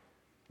God,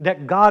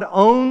 that God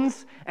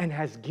owns and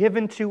has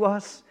given to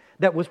us,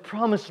 that was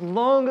promised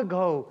long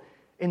ago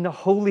in the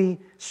Holy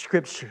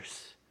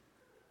Scriptures,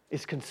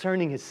 is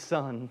concerning His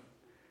Son,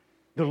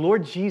 the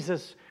Lord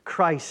Jesus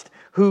Christ,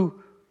 who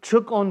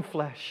took on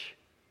flesh,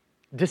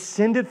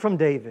 descended from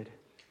David,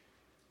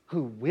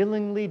 who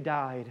willingly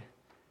died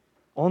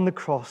on the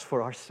cross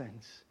for our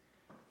sins,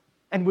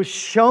 and was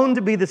shown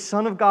to be the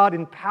Son of God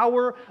in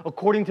power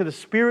according to the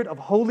Spirit of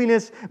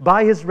holiness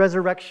by His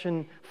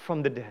resurrection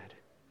from the dead.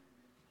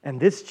 And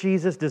this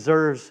Jesus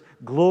deserves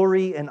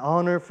glory and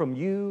honor from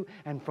you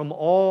and from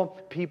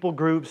all people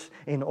groups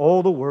in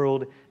all the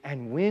world.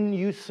 And when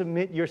you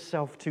submit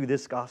yourself to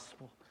this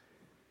gospel,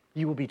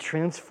 you will be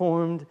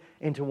transformed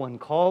into one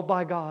called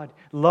by God,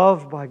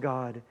 loved by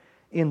God,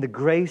 in the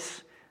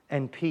grace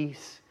and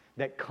peace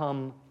that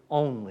come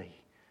only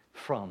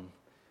from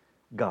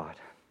God.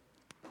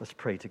 Let's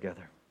pray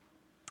together.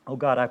 Oh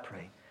God, I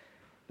pray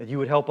that you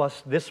would help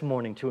us this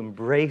morning to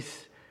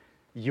embrace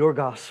your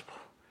gospel,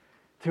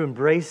 to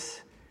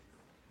embrace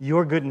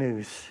your good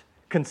news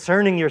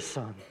concerning your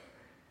Son,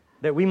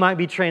 that we might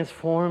be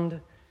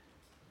transformed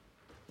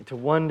into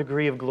one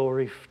degree of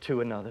glory to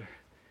another,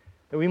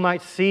 that we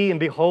might see and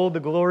behold the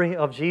glory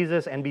of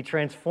Jesus and be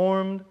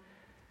transformed,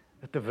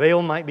 that the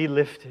veil might be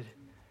lifted,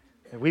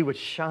 that we would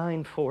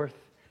shine forth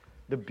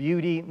the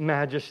beauty,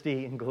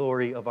 majesty, and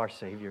glory of our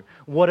Savior.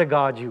 What a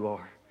God you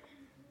are.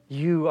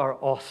 You are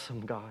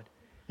awesome, God.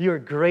 You're a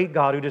great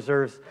God who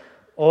deserves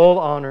all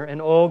honor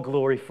and all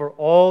glory for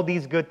all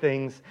these good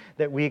things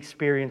that we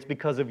experience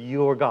because of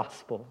your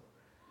gospel.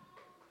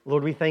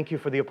 Lord, we thank you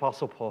for the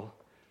Apostle Paul.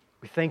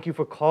 We thank you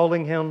for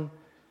calling him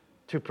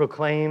to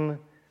proclaim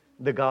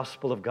the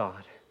gospel of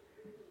God.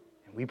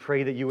 And we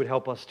pray that you would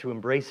help us to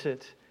embrace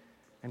it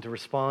and to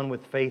respond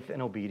with faith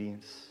and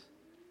obedience.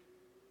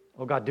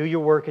 Oh God, do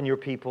your work in your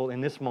people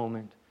in this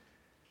moment.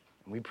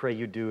 And we pray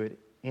you do it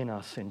in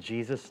us. In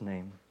Jesus'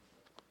 name,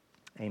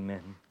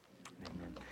 amen. Amen.